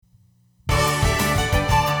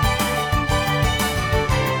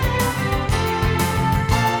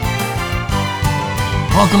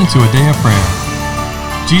Welcome to a day of prayer.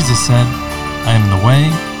 Jesus said, I am the way,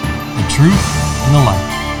 the truth, and the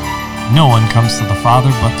life. No one comes to the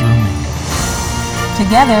Father but through me.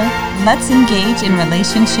 Together, let's engage in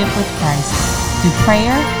relationship with Christ through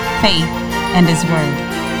prayer, faith, and His Word.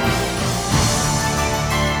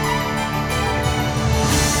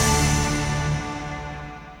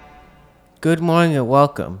 Good morning and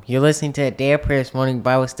welcome. You're listening to a Day of Prayer's morning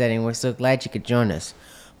Bible study, and we're so glad you could join us.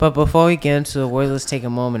 But before we get into the Word, let's take a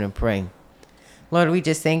moment and pray. Lord, we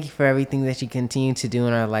just thank you for everything that you continue to do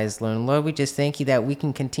in our lives, Lord. And Lord, we just thank you that we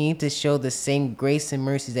can continue to show the same grace and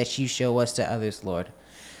mercy that you show us to others, Lord.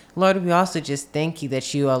 Lord, we also just thank you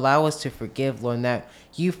that you allow us to forgive, Lord, and that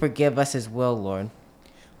you forgive us as well, Lord.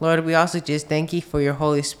 Lord, we also just thank you for your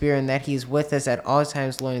Holy Spirit and that he is with us at all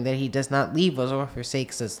times, Lord, and that he does not leave us or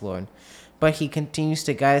forsakes us, Lord. But he continues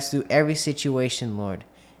to guide us through every situation, Lord.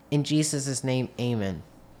 In Jesus' name, amen.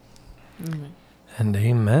 Amen. And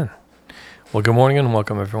amen. Well, good morning and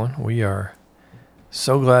welcome, everyone. We are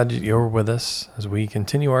so glad you're with us as we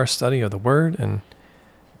continue our study of the Word and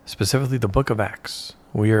specifically the book of Acts.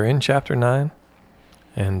 We are in chapter 9,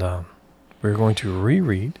 and we're going to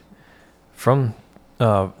reread from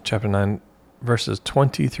chapter 9, verses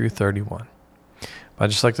 20 through 31.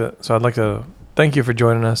 I'd like to thank you for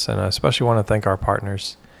joining us, and I especially want to thank our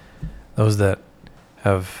partners, those that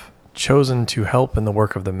have chosen to help in the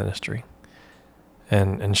work of the ministry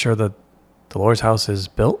and ensure that the Lord's house is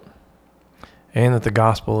built and that the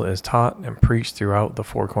gospel is taught and preached throughout the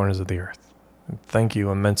four corners of the earth. Thank you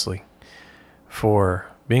immensely for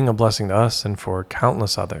being a blessing to us and for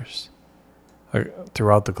countless others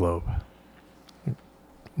throughout the globe.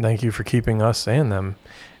 Thank you for keeping us and them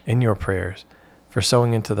in your prayers, for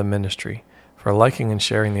sowing into the ministry, for liking and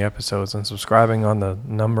sharing the episodes and subscribing on the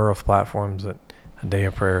number of platforms that A Day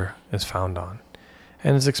of Prayer is found on.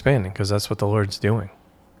 And it's expanding because that's what the Lord's doing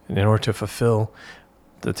in order to fulfill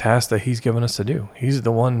the task that he's given us to do. He's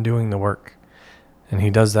the one doing the work, and he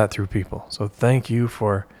does that through people. So thank you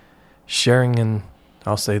for sharing in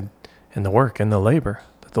the work and the labor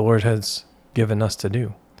that the Lord has given us to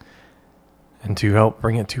do and to help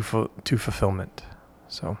bring it to fulfillment.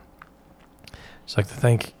 So just like to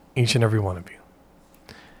thank each and every one of you.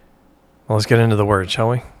 Well, let's get into the Word, shall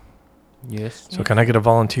we? Yes. So can I get a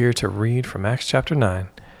volunteer to read from Acts chapter 9,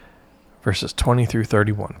 verses 20 through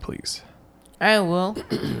 31, please? I will.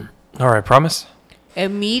 All right, promise?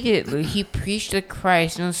 Immediately he preached the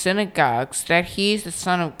Christ in the synagogues that he is the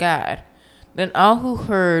Son of God. Then all who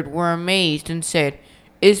heard were amazed and said,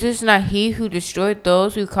 Is this not he who destroyed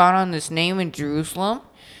those who called on this name in Jerusalem,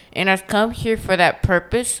 and has come here for that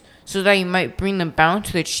purpose, so that he might bring them bound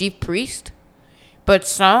to the chief priest? But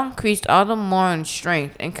Saul increased all the more in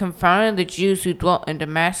strength and confounded the Jews who dwelt in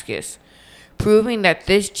Damascus, proving that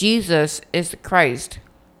this Jesus is the Christ.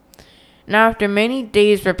 Now after many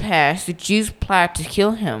days were passed, the Jews plotted to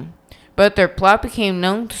kill him. But their plot became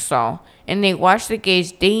known to Saul, and they watched the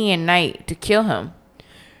gates day and night to kill him.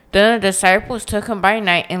 Then the disciples took him by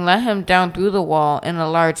night and let him down through the wall in a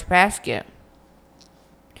large basket.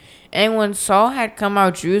 And when Saul had come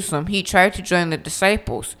out of Jerusalem, he tried to join the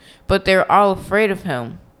disciples, but they were all afraid of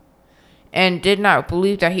him, and did not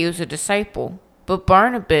believe that he was a disciple. But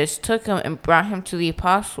Barnabas took him and brought him to the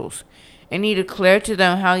apostles, and he declared to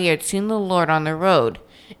them how he had seen the Lord on the road,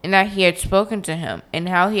 and that he had spoken to him, and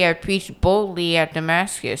how he had preached boldly at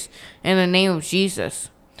Damascus in the name of Jesus.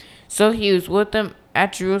 So he was with them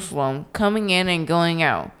at Jerusalem, coming in and going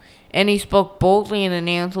out. And he spoke boldly in the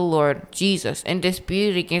name of the Lord Jesus, and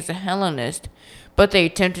disputed against the Hellenists, but they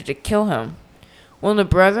attempted to kill him. When the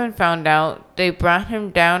brethren found out, they brought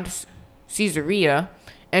him down to Caesarea,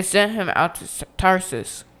 and sent him out to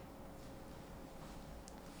Tarsus.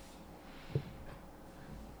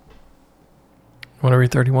 Want to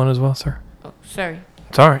read 31 as well, sir? Oh, sorry.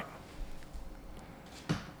 It's all right.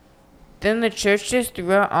 Then the churches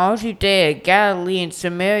throughout all Judea, Galilee, and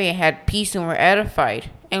Samaria had peace and were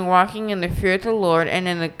edified. And walking in the fear of the Lord and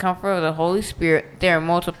in the comfort of the Holy Spirit, they are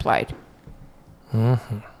multiplied.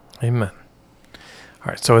 Mm-hmm. Amen. All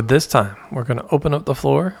right, so at this time, we're going to open up the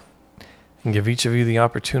floor and give each of you the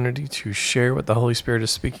opportunity to share what the Holy Spirit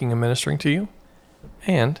is speaking and ministering to you,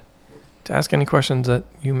 and to ask any questions that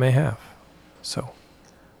you may have. So,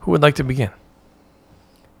 who would like to begin?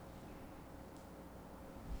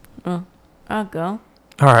 I'll go.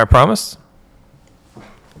 All right, promise?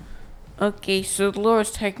 Okay, so the Lord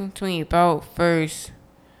was talking to me about verse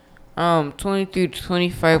 20 through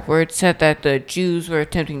 25, where it said that the Jews were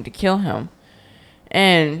attempting to kill him.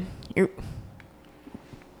 And the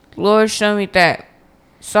Lord showed me that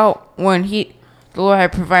Saul, when the Lord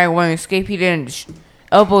had provided one escape, he didn't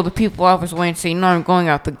elbow the people off his way and say, no, I'm going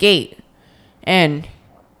out the gate. And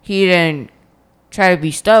he then tried to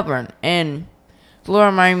be stubborn. And the Lord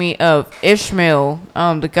reminded me of Ishmael,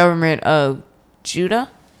 the government of Judah.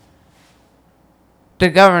 The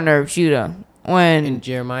governor of Judah. In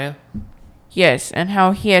Jeremiah? Yes, and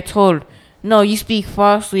how he had told, no, you speak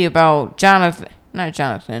falsely about Jonathan. Not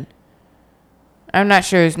Jonathan. I'm not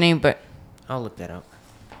sure his name, but I'll look that up.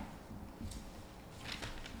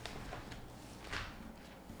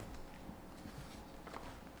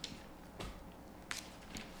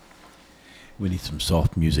 We need some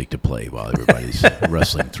soft music to play while everybody's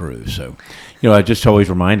wrestling through. So, I just always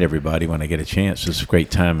remind everybody when I get a chance, this is a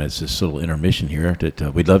great time as this little intermission here,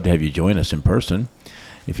 that we'd love to have you join us in person.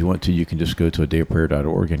 If you want to, you can just go to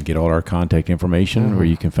adayofprayer.org and get all our contact information, where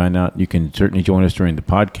you can find out. You can certainly join us during the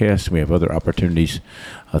podcast. We have other opportunities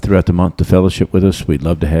throughout the month to fellowship with us. We'd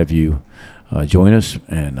love to have you join us.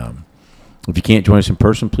 And if you can't join us in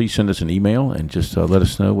person, please send us an email and just let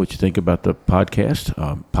us know what you think about the podcast,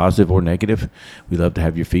 positive or negative. We love to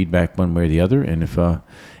have your feedback one way or the other. And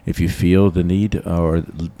if you feel the need or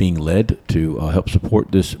being led to help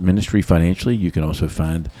support this ministry financially, you can also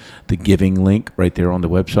find the giving link right there on the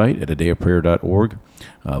website at adayofprayer.org.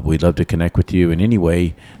 We'd love to connect with you in any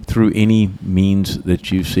way through any means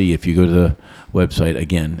that you see. If you go to the website,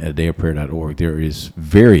 again, at adayofprayer.org, there is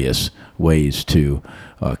various ways to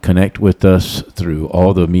connect with us through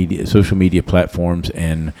all the social media platforms,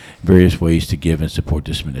 and various ways to give and support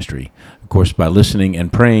this ministry. Of course, by listening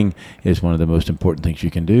and praying is one of the most important things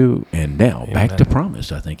you can do. And now, back to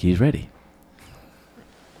Promise. I think he's ready.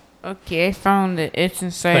 okay, I found it. It's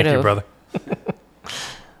inside Thank of... you, brother.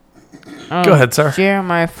 Go ahead, sir.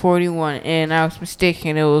 Jeremiah 41, and I was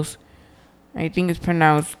mistaken. It was, I think it's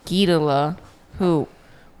pronounced Gedaliah, who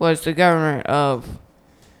was the governor of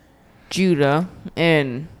Judah,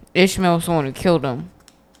 and Ishmael was the one who killed him.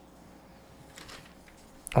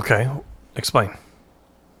 Okay, explain.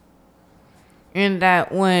 And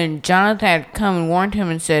that when Jonathan had come and warned him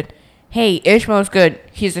and said, hey, Ishmael's good,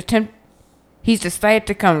 he's decided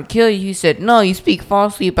to come and kill you, he said, no, you speak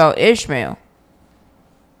falsely about Ishmael.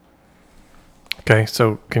 Okay,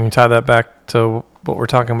 so can you tie that back to what we're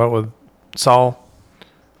talking about with Saul,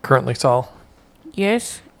 currently Saul?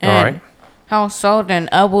 Yes. All right. How Saul then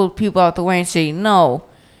elbowed people out the way and say, no,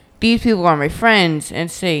 these people are my friends, and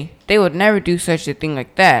say they would never do such a thing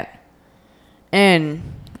like that. And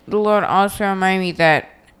the Lord also reminded me that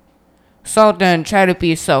Saul then tried to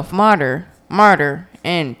be a self-martyr,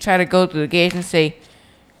 and try to go through the gates and say,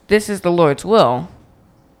 this is the Lord's will.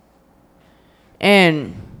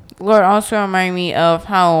 And the Lord also reminded me of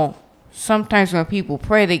how sometimes when people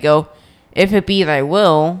pray, they go, if it be thy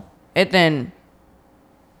will, and then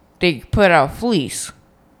they put out fleece.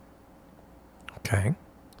 Okay.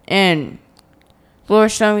 And the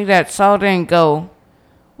Lord showed me that Saul didn't go,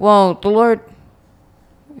 well, the Lord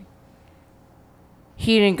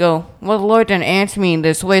didn't answer me in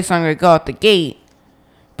this way, so I'm going to go out the gate.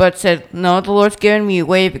 But said, no, the Lord's given me a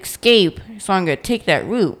way of escape, so I'm going to take that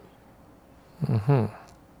route. Mm-hmm.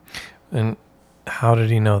 And how did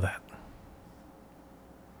he know that?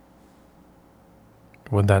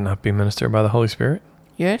 Would that not be ministered by the Holy Spirit?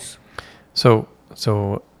 Yes. So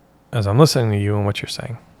as I'm listening to you and what you're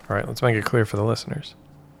saying, all right, let's make it clear for the listeners.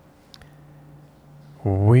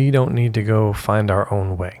 We don't need to go find our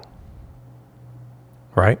own way.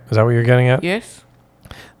 Right? Is that what you're getting at? Yes.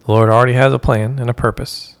 The Lord already has a plan and a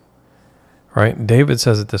purpose. Right? David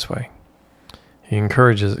says it this way. He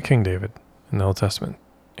encourages, King David in the Old Testament,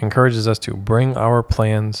 encourages us to bring our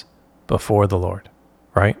plans before the Lord.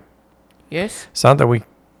 Right? Yes. It's not that we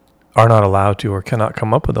are not allowed to or cannot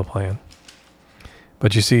come up with a plan.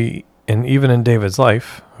 But you see, and even in David's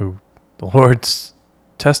life, who the Lord's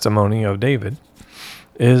testimony of David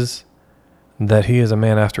is that he is a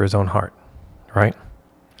man after his own heart. Right?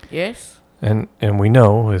 Yes. And we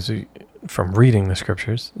know from reading the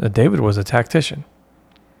scriptures that David was a tactician.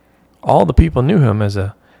 All the people knew him as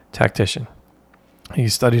a tactician. He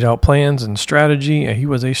studied out plans and strategy, and he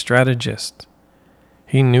was a strategist.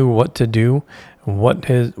 He knew what to do, what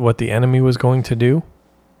the enemy was going to do.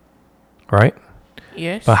 Right?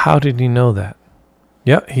 Yes. But how did he know that?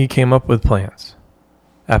 Yeah, he came up with plans.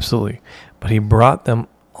 Absolutely. But he brought them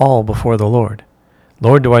all before the Lord.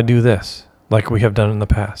 Lord, do I do this? Like we have done in the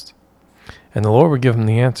past. And the Lord would give him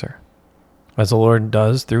the answer. As the Lord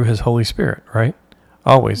does through his Holy Spirit, right?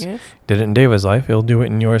 Always. Yes. Did it in David's life, he'll do it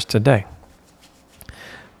in yours today.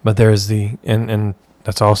 But there's and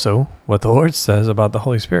that's also what the Lord says about the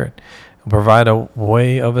Holy Spirit. He'll provide a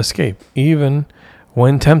way of escape, even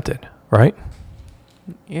when tempted, right?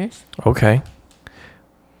 Yes. Okay.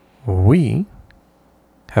 We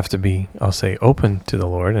have to be, I'll say, open to the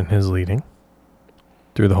Lord and his leading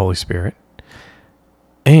through the Holy Spirit,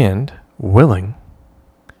 and willing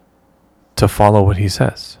to follow what he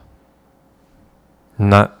says.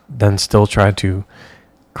 Not then still try to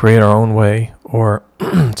create our own way, or,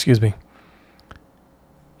 excuse me,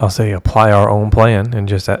 I'll say apply our own plan and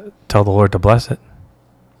just tell the Lord to bless it.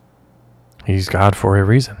 He's God for a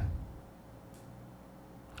reason.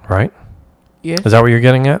 Right? Yes. Is that what you're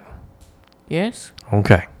getting at? Yes.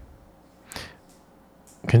 Okay.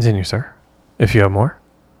 Continue, sir. If you have more.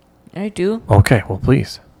 I do. Okay, well,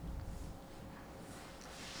 please.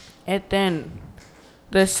 And then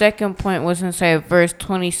the second point was inside verse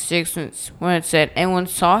 26 when it said, "And when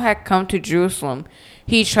Saul had come to Jerusalem,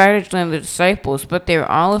 he tried to join the disciples, but they were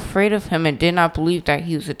all afraid of him and did not believe that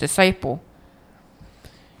he was a disciple."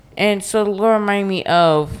 And so the Lord reminded me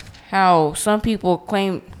of how some people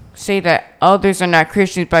say that others are not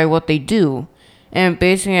Christians by what they do, and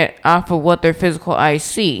basing it off of what their physical eyes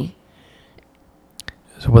see.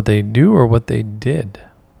 So what they do or what they did?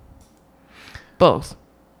 Both.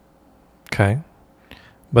 Okay.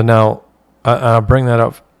 But now, I'll bring that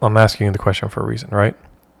up. I'm asking you the question for a reason, right?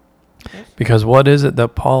 Yes. Because what is it that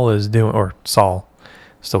Paul is doing, or Saul,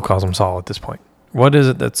 still calls him Saul at this point. What is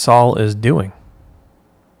it that Saul is doing?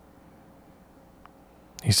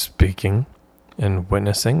 He's speaking and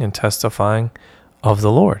witnessing and testifying of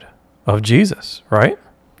the Lord, of Jesus, right?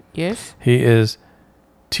 Yes. He is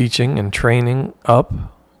teaching and training up,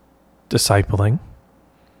 discipling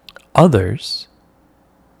others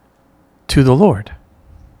to the Lord,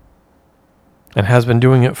 and has been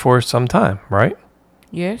doing it for some time, right?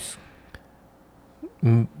 Yes.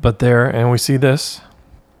 But there, and we see this,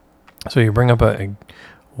 so you bring up a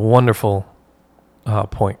wonderful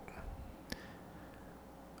point.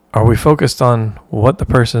 Are we focused on what the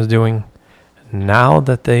person is doing now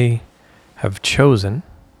that they have chosen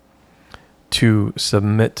to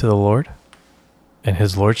submit to the Lord and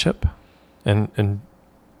his lordship and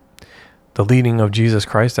the leading of Jesus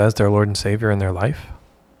Christ as their Lord and Savior in their life?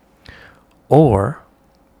 Or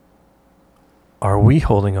are we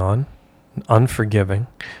holding on, unforgiving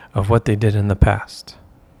of what they did in the past?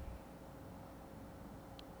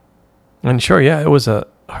 And sure, yeah, it was a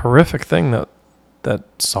horrific thing that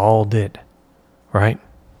Saul did, right?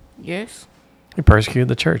 Yes. He persecuted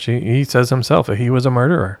the church. He says himself that he was a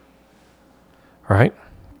murderer, right?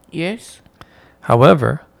 Yes.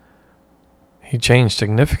 However, he changed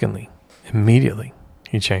significantly. Immediately,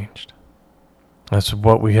 he changed. That's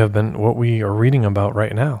what we are reading about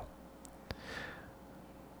right now.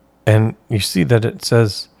 And you see that it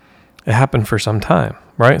says it happened for some time,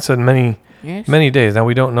 right? It said many days. Now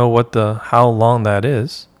we don't know how long that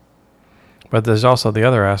is, but there's also the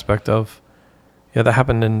other aspect of, that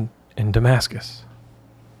happened in Damascus,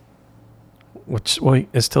 which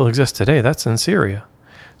it still exists today. That's in Syria.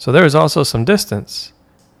 So there is also some distance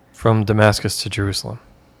from Damascus to Jerusalem,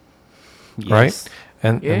 right?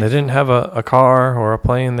 And they didn't have a car or a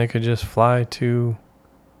plane they could just fly to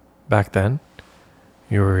back then.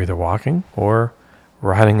 You were either walking or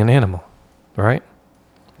riding an animal, right?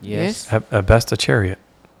 Yes. At best a chariot,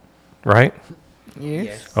 right?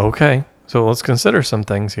 Yes. Okay, so let's consider some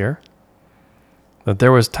things here. That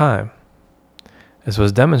there was time. This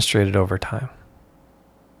was demonstrated over time.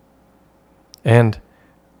 And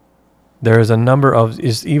there is a number of,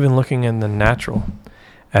 is even looking in the natural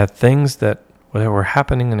at things that were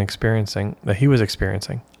happening and experiencing, that he was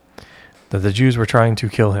experiencing, that the Jews were trying to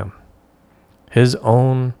kill him. His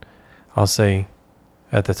own, I'll say,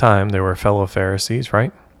 at the time, they were fellow Pharisees,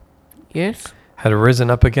 right? Yes. Had risen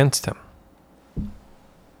up against him.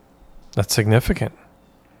 That's significant.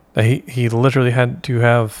 That he literally had to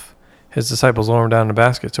have his disciples lower him down in a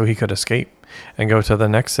basket so he could escape and go to the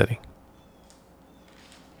next city.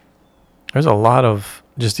 There's a lot of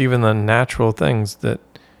just even the natural things that,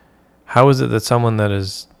 how is it that someone that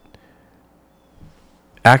is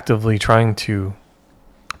actively trying to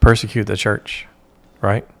persecute the church,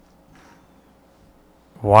 right?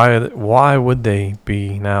 Why would they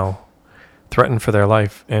be now threatened for their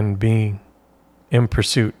life and be in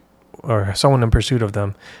pursuit, or someone in pursuit of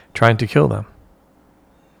them trying to kill them?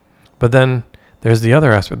 But then there's the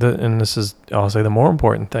other aspect, and this is, I'll say, the more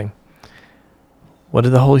important thing. What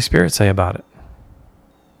did the Holy Spirit say about it?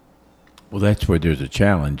 Well, that's where there's a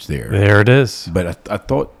challenge there. There it is. But I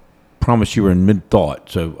promise you were in mid-thought,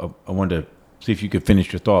 so I wanted to see if you could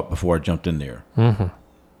finish your thought before I jumped in there. Mm-hmm.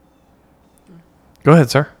 Go ahead,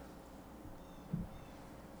 sir.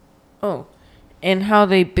 Oh, and how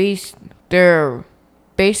they base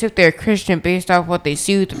if they're Christian based off what they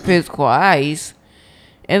see with the physical eyes.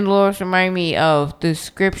 And the Lord reminded me of the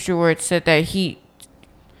scripture where it said that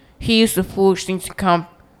he used the foolish things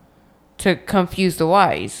to confuse the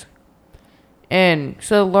wise. And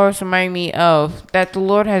so the Lord reminded me of that the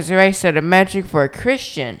Lord has a right set of metric for a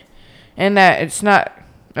Christian, and that it's not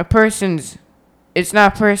a person's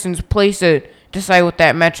place to decide what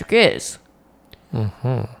that metric is.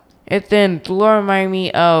 Mm-hmm. And then the Lord reminded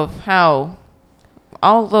me of how,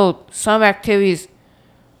 although some activities,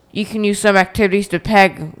 you can use some activities to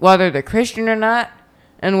peg whether they're Christian or not,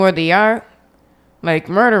 and where they are, like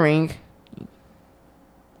murdering,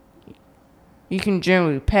 you can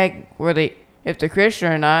generally peg if they're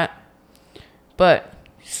Christian or not. But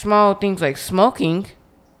small things like smoking,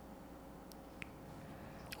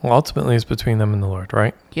 Well, ultimately, it's between them and the Lord,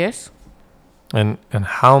 right? yes, And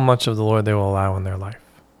how much of the Lord they will allow in their life.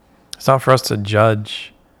 It's not for us to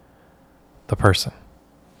judge the person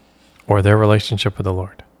or their relationship with the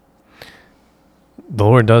Lord. The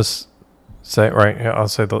Lord does say, right? I'll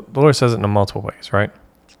say the Lord says it in multiple ways, right?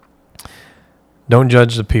 Don't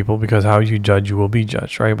judge the people, because how you judge, you will be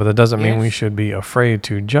judged, right? But that doesn't mean Yes. we should be afraid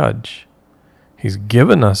to judge. He's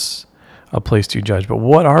given us a place to judge, but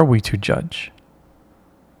what are we to judge?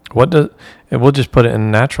 And we'll just put it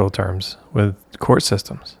in natural terms with court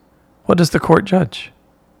systems. What does the court judge?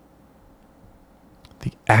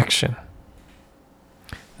 The action.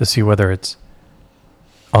 To see whether it's,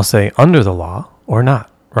 I'll say, under the law or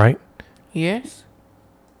not, right? yes,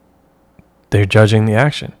 They're judging the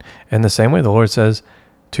action. In the same way, the Lord says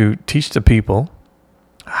to teach the people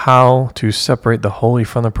how to separate the holy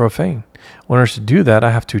from the profane. In order to do that,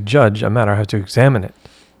 I have to judge a matter. I have to examine it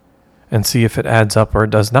and see if it adds up or it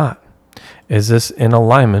does not. Is this in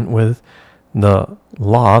alignment with the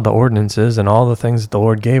law, the ordinances, and all the things that the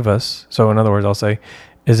Lord gave us? So in other words, I'll say,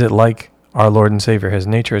 is it like our Lord and Savior, his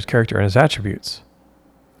nature, his character, and his attributes?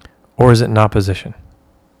 Or is it in opposition?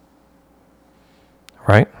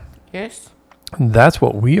 Right? yes, That's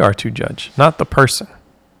what we are to judge, not the person.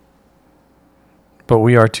 But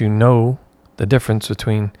we are to know the difference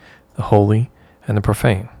between the holy and the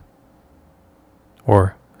profane.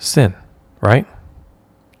 Or sin, right?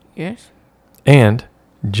 yes, And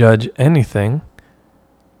judge anything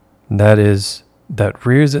that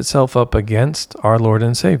rears itself up against our Lord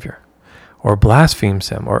and Savior, or blasphemes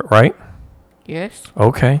him, or right? yes,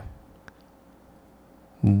 Okay.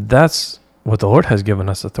 That's what the Lord has given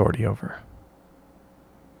us authority over.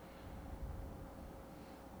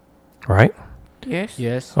 Right? yes,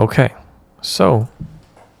 Yes. Okay. So,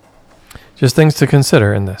 just things to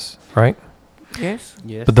consider in this, right? yes,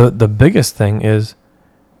 Yes. But the biggest thing is,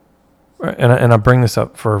 and I bring this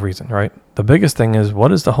up for a reason, right? The biggest thing is,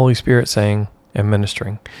 what is the Holy Spirit saying and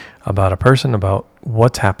ministering about a person, about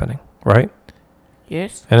what's happening, right?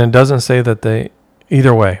 yes, And it doesn't say that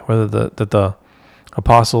either way, whether that the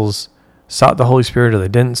apostles sought the Holy Spirit or they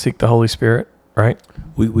didn't seek the Holy Spirit, right?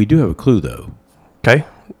 We do have a clue, though. Okay,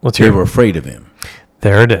 let's They hear were it. afraid of him.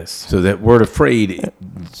 There it is. So that word afraid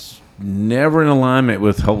is never in alignment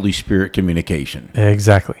with Holy Spirit communication.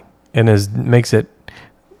 Exactly. And makes it,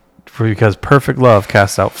 because perfect love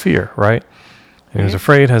casts out fear, right? And who's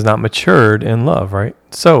afraid has not matured in love, right?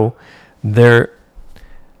 So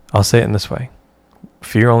I'll say it in this way.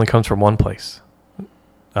 Fear only comes from one place.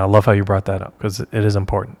 I love how you brought that up, because it is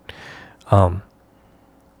important.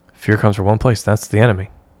 Fear comes from one place. That's the enemy.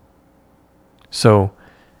 So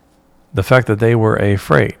the fact that they were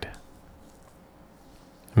afraid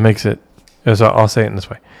makes it, as I'll say it in this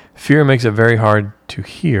way. Fear makes it very hard to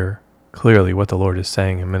hear clearly what the Lord is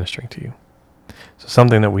saying and ministering to you. So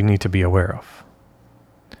something that we need to be aware of.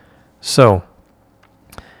 So,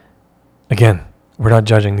 again, we're not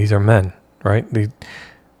judging. These are men, right?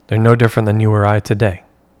 They're no different than you or I today.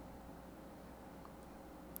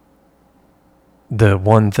 The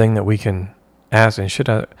one thing that we can ask and should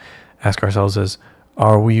ask ourselves is,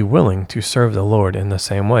 are we willing to serve the Lord in the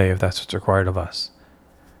same way, if that's what's required of us?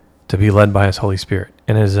 To be led by his Holy Spirit.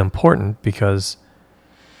 And it is important because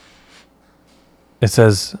it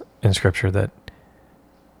says in Scripture that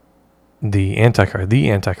the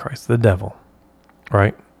Antichrist, the devil,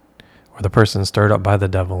 right? Or the person stirred up by the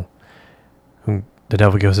devil, who the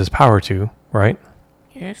devil gives his power to, right?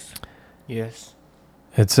 yes, Yes.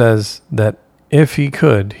 It says that if he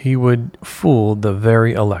could, he would fool the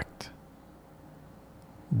very elect,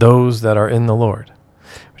 those that are in the Lord,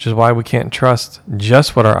 which is why we can't trust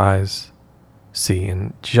just what our eyes see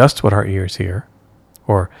and just what our ears hear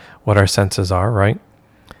or what our senses are, right?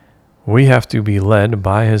 We have to be led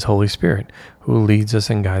by his Holy Spirit, who leads us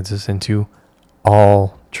and guides us into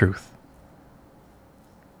all truth.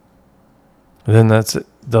 And then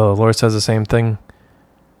the Lord says the same thing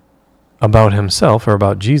about himself, or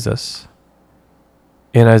about Jesus,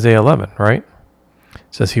 in Isaiah 11, right?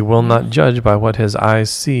 It says he will not judge by what his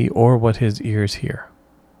eyes see or what his ears hear.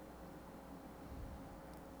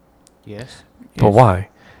 Yes. But why?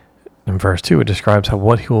 In verse 2, it describes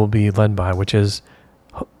what he will be led by, which is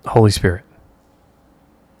Holy Spirit.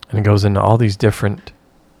 And it goes into all these different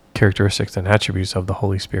characteristics and attributes of the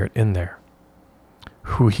Holy Spirit in there.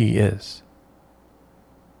 Who he is.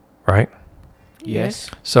 Right? Yes.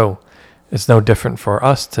 So, it's no different for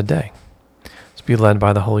us today. Let's be led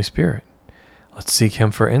by the Holy Spirit. Let's seek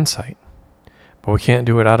him for insight. But we can't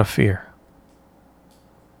do it out of fear.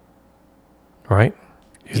 Right?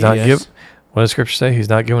 He's not what does Scripture say? He's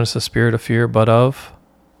not giving us a spirit of fear, but of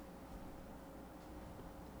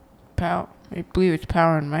Power. I believe it's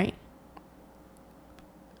power and might.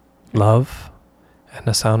 love and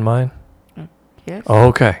a sound mind. Yes. Oh,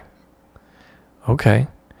 okay. Okay.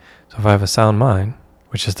 So if I have a sound mind,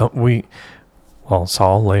 which is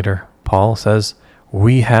Saul later, Paul says,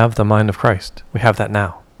 we have the mind of Christ. We have that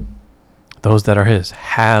now. Those that are his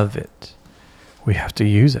have it. We have to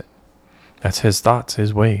use it. That's his thoughts,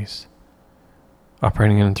 his ways,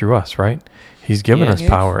 operating in and through us, right? He's given us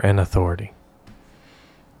power and authority.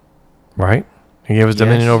 Right? He gave us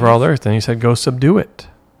dominion over all the earth, and he said, go subdue it.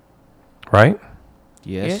 Right?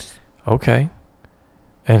 Yes. Okay.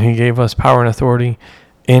 And he gave us power and authority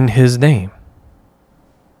in his name.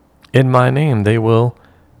 In my name, they will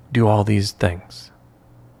do all these things.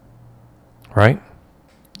 Right?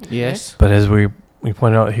 Yes. But as we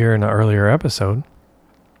pointed out here in an earlier episode,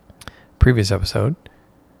 previous episode,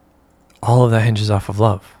 all of that hinges off of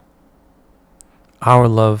love. Our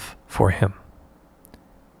love for him.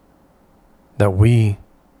 That we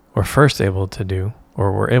were first able to do,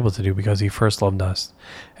 or were able to do because he first loved us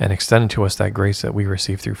and extended to us that grace that we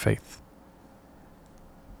receive through faith.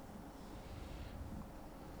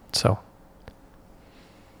 So,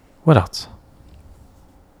 what else?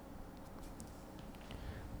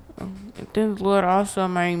 Then the Lord also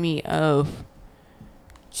reminded me of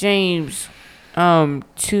James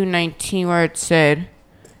 2:19, where it said,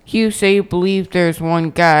 you say you believe there's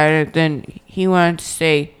one God, and then he wanted to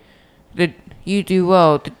say that you do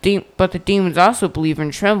well, but the demons also believe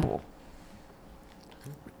and tremble.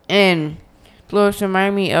 And the Lord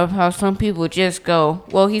reminded me of how some people just go,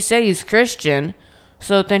 well, he said he's Christian,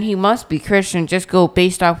 so then he must be Christian, just go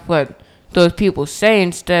based off what those people say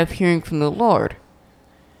instead of hearing from the Lord.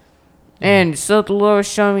 And so the Lord was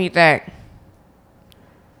showing me that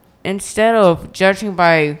instead of judging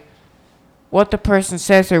by what the person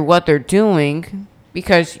says or what they're doing,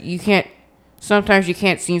 because sometimes you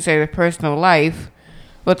can't see inside their personal life,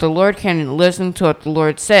 but the Lord can listen to what the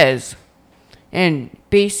Lord says and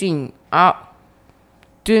doing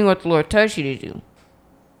what the Lord tells you to do.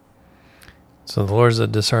 So the Lord is a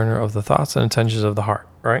discerner of the thoughts and intentions of the heart,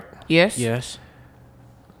 right? Yes? Yes.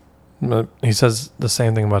 But he says the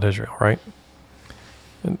same thing about Israel, right?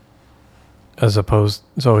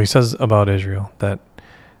 So he says about Israel that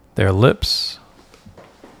their lips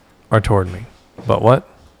are toward me, but what?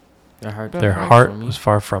 Their heart was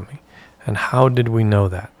far from me. And how did we know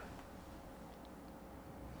that?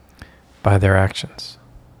 By their actions.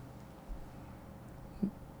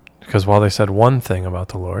 Because while they said one thing about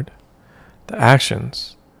the Lord, the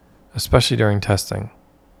actions, especially during testing,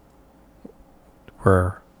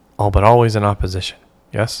 were all but always in opposition.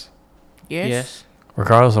 Yes? Yes.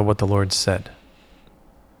 Regardless of what the Lord said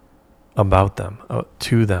about them,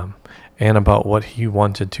 to them, and about what he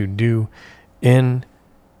wanted to do in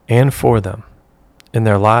and for them, in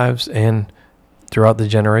their lives and throughout the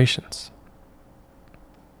generations.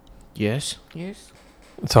 Yes. Yes.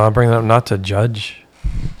 So I bring that up not to judge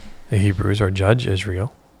the Hebrews or judge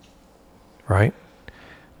Israel, right?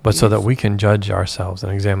 But so that we can judge ourselves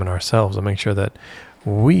and examine ourselves and make sure that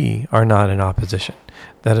we are not in opposition.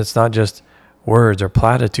 That it's not just words or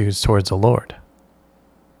platitudes towards the Lord.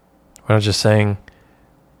 We're not just saying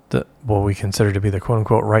what we consider to be the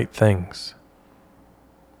quote-unquote right things.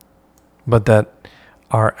 But that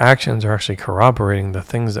our actions are actually corroborating the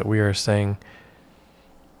things that we are saying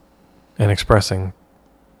and expressing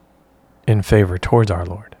in favor towards our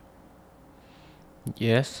Lord.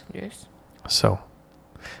 Yes. Yes. So,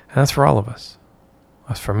 and that's for all of us.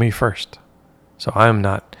 That's for me first. So I am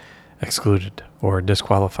not excluded or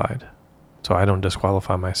disqualified. So I don't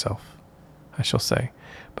disqualify myself, I shall say.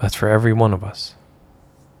 But that's for every one of us.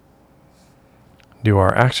 Do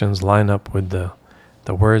our actions line up with the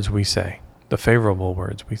words we say, the favorable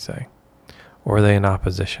words we say? Or are they in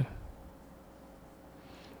opposition?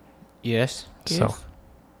 Yes. So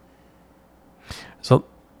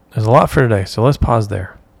there's a lot for today. So let's pause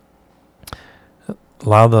there.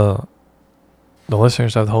 Allow the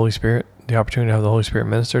listeners of the Holy Spirit the opportunity to have the Holy Spirit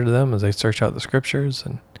minister to them as they search out the scriptures,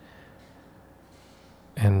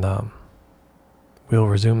 and we'll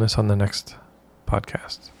resume this on the next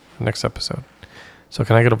podcast, the next episode. So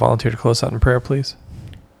can I get a volunteer to close out in prayer, please?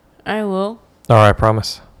 I will. All right,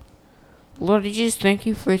 promise. Lord, I just thank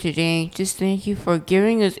you for today. Just thank you for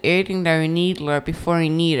giving us everything that we need, Lord, before we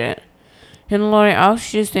need it. And Lord, I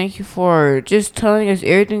also just thank you for just telling us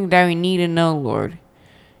everything that we need to know, Lord.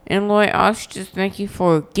 And Lord, I also just thank you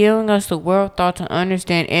for giving us the wherewithal to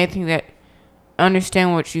understand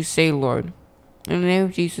understand what you say, Lord. In the name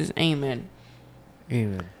of Jesus, amen.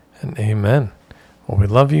 Amen. And amen. Well, we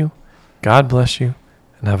love you. God bless you,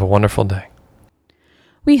 and have a wonderful day.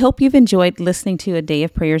 We hope you've enjoyed listening to a Day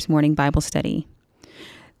of Prayers morning Bible study.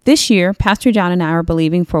 This year, Pastor John and I are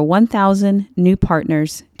believing for 1,000 new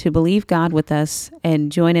partners to believe God with us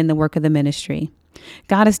and join in the work of the ministry.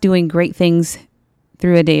 God is doing great things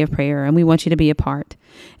through a day of prayer, and we want you to be a part.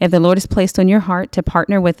 If the Lord has placed on your heart to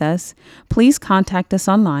partner with us, please contact us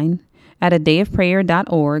online at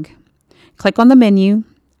adayofprayer.org. Click on the menu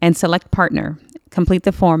and select Partner. Complete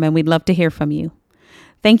the form, and we'd love to hear from you.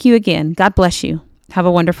 Thank you again. God bless you. Have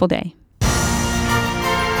a wonderful day.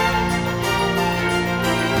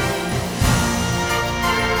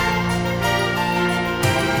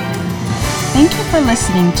 Thank you for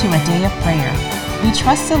listening to A Day of Prayer. We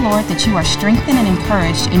trust the Lord that you are strengthened and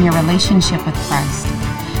encouraged in your relationship with Christ.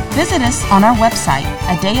 Visit us on our website,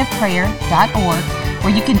 adayofprayer.org,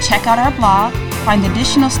 where you can check out our blog, find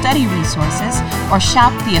additional study resources, or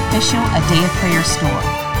shop the official A Day of Prayer store.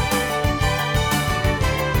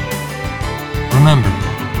 Remember,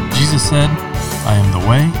 Jesus said, I am the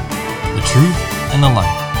way, the truth, and the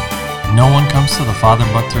life. No one comes to the Father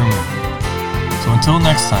but through me. So until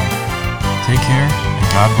next time, take care and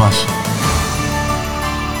God bless you.